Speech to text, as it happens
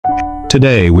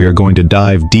Today, we are going to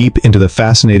dive deep into the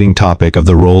fascinating topic of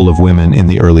the role of women in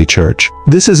the early church.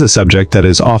 This is a subject that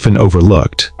is often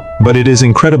overlooked, but it is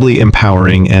incredibly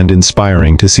empowering and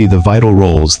inspiring to see the vital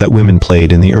roles that women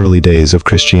played in the early days of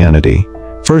Christianity.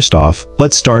 First off,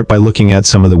 let's start by looking at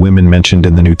some of the women mentioned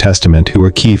in the New Testament who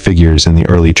were key figures in the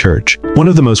early church. One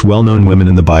of the most well-known women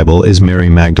in the Bible is Mary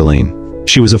Magdalene.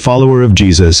 She was a follower of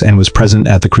Jesus and was present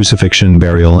at the crucifixion,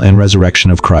 burial, and resurrection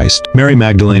of Christ. Mary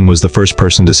Magdalene was the first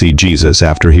person to see Jesus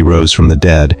after he rose from the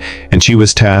dead, and she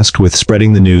was tasked with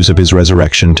spreading the news of his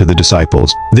resurrection to the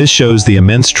disciples. This shows the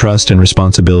immense trust and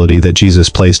responsibility that Jesus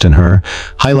placed in her,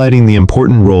 highlighting the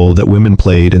important role that women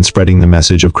played in spreading the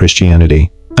message of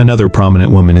Christianity. Another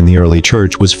prominent woman in the early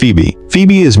church was Phoebe.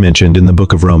 Phoebe is mentioned in the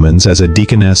book of Romans as a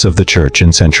deaconess of the church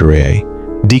in Centuriae.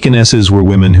 Deaconesses were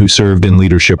women who served in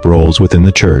leadership roles within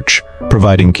the church,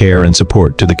 providing care and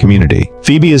support to the community.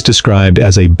 Phoebe is described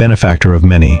as a benefactor of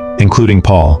many, including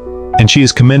Paul, and she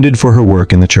is commended for her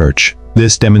work in the church.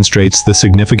 This demonstrates the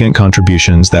significant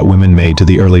contributions that women made to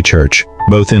the early church,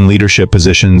 both in leadership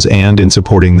positions and in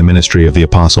supporting the ministry of the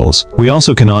apostles. We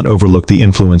also cannot overlook the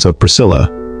influence of Priscilla,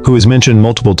 who is mentioned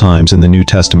multiple times in the New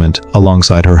Testament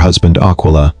alongside her husband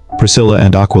Aquila. Priscilla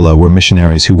and Aquila were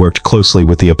missionaries who worked closely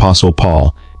with the Apostle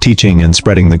Paul, teaching and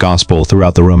spreading the gospel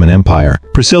throughout the Roman Empire.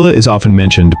 Priscilla is often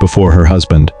mentioned before her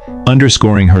husband,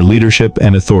 underscoring her leadership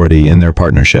and authority in their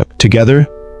partnership. Together,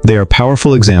 they are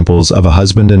powerful examples of a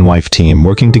husband and wife team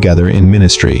working together in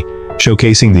ministry,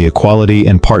 showcasing the equality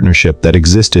and partnership that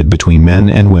existed between men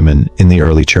and women in the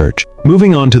early church.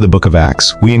 Moving on to the book of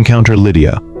Acts, we encounter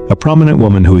Lydia, a prominent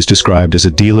woman who is described as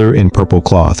a dealer in purple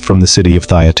cloth from the city of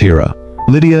Thyatira.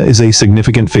 Lydia is a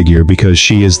significant figure because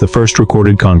she is the first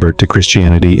recorded convert to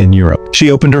Christianity in Europe.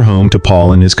 She opened her home to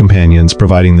Paul and his companions,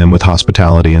 providing them with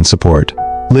hospitality and support.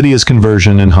 Lydia's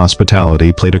conversion and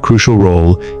hospitality played a crucial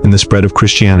role in the spread of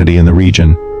Christianity in the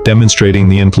region, demonstrating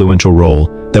the influential role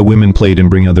that women played in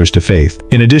bringing others to faith.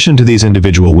 In addition to these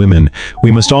individual women,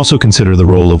 we must also consider the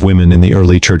role of women in the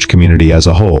early church community as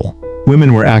a whole.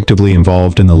 Women were actively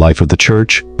involved in the life of the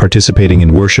church, participating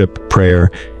in worship,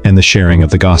 prayer, and the sharing of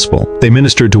the gospel. They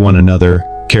ministered to one another,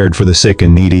 cared for the sick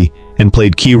and needy, and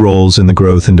played key roles in the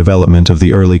growth and development of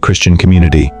the early Christian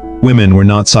community. Women were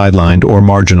not sidelined or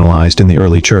marginalized in the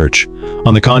early church.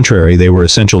 On the contrary, they were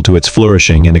essential to its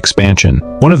flourishing and expansion.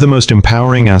 One of the most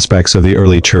empowering aspects of the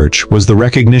early church was the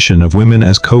recognition of women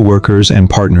as co-workers and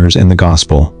partners in the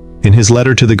gospel. In his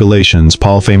letter to the Galatians,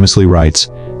 Paul famously writes,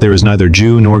 "There is neither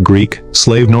Jew nor Greek,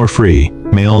 slave nor free,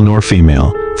 male nor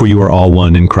female, for you are all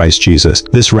one in Christ Jesus."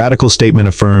 This radical statement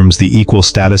affirms the equal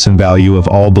status and value of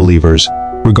all believers,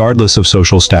 regardless of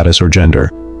social status or gender.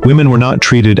 Women were not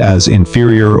treated as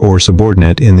inferior or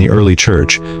subordinate in the early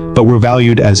church, but were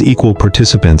valued as equal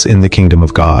participants in the kingdom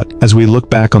of God. As we look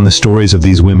back on the stories of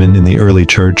these women in the early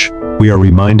church, we are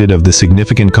reminded of the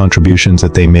significant contributions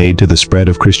that they made to the spread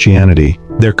of Christianity.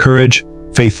 Their courage,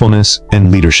 faithfulness,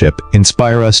 and leadership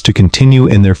inspire us to continue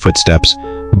in their footsteps,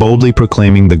 boldly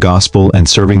proclaiming the gospel and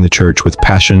serving the church with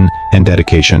passion and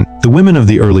dedication. The women of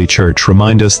the early church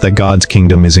remind us that God's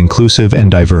kingdom is inclusive and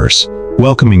diverse,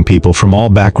 welcoming people from all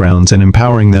backgrounds and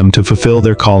empowering them to fulfill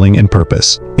their calling and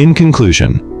purpose. In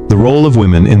conclusion, the role of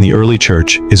women in the early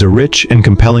church is a rich and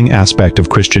compelling aspect of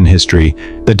Christian history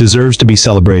that deserves to be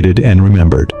celebrated and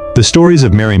remembered. The stories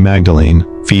of Mary Magdalene,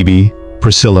 Phoebe,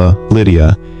 Priscilla,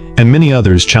 Lydia, and many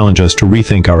others challenge us to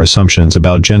rethink our assumptions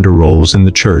about gender roles in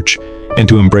the church and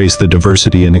to embrace the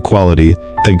diversity and equality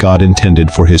that God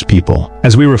intended for his people.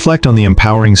 As we reflect on the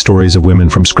empowering stories of women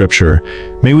from Scripture,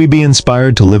 may we be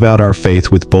inspired to live out our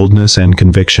faith with boldness and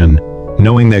conviction,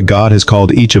 knowing that God has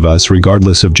called each of us,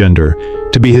 regardless of gender,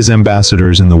 to be his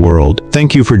ambassadors in the world.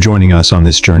 Thank you for joining us on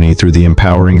this journey through the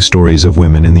empowering stories of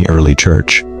women in the early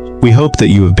church. We hope that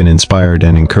you have been inspired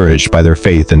and encouraged by their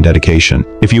faith and dedication.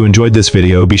 If you enjoyed this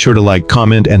video, be sure to like,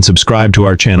 comment, and subscribe to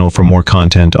our channel for more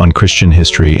content on Christian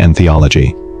history and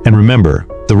theology. And remember,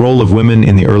 the role of women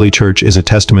in the early church is a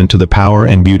testament to the power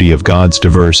and beauty of God's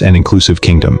diverse and inclusive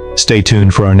kingdom. Stay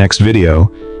tuned for our next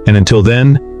video, and until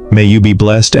then, may you be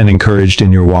blessed and encouraged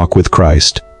in your walk with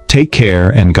Christ. Take care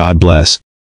and God bless.